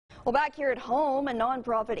Well, back here at home, a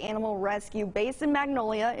nonprofit animal rescue based in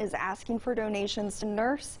Magnolia is asking for donations to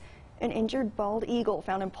nurse an injured bald eagle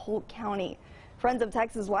found in Polk County. Friends of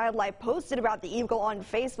Texas Wildlife posted about the eagle on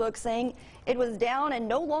Facebook, saying it was down and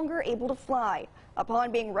no longer able to fly.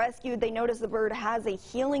 Upon being rescued, they noticed the bird has a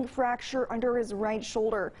healing fracture under his right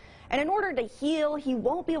shoulder. And in order to heal, he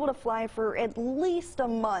won't be able to fly for at least a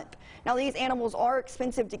month. Now, these animals are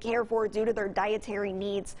expensive to care for due to their dietary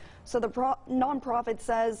needs. So the nonprofit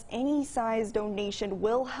says any size donation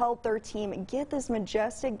will help their team get this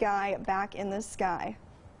majestic guy back in the sky.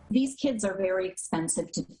 These kids are very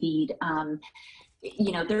expensive to feed.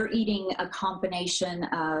 You know, they're eating a combination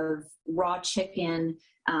of raw chicken,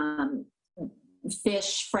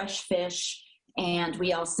 fish, fresh fish, and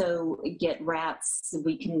we also get rats.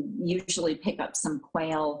 We can usually pick up some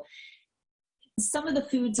quail. Some of the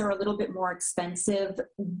foods are a little bit more expensive,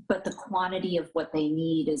 but the quantity of what they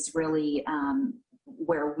need is really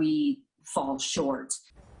where we fall short.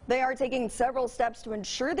 They are taking several steps to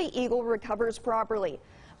ensure the eagle recovers properly.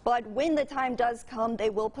 But when the time does come, they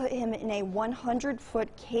will put him in a 100-foot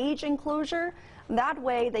cage enclosure. That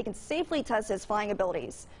way, they can safely test his flying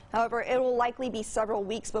abilities. However, it will likely be several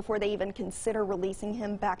weeks before they even consider releasing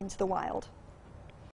him back into the wild.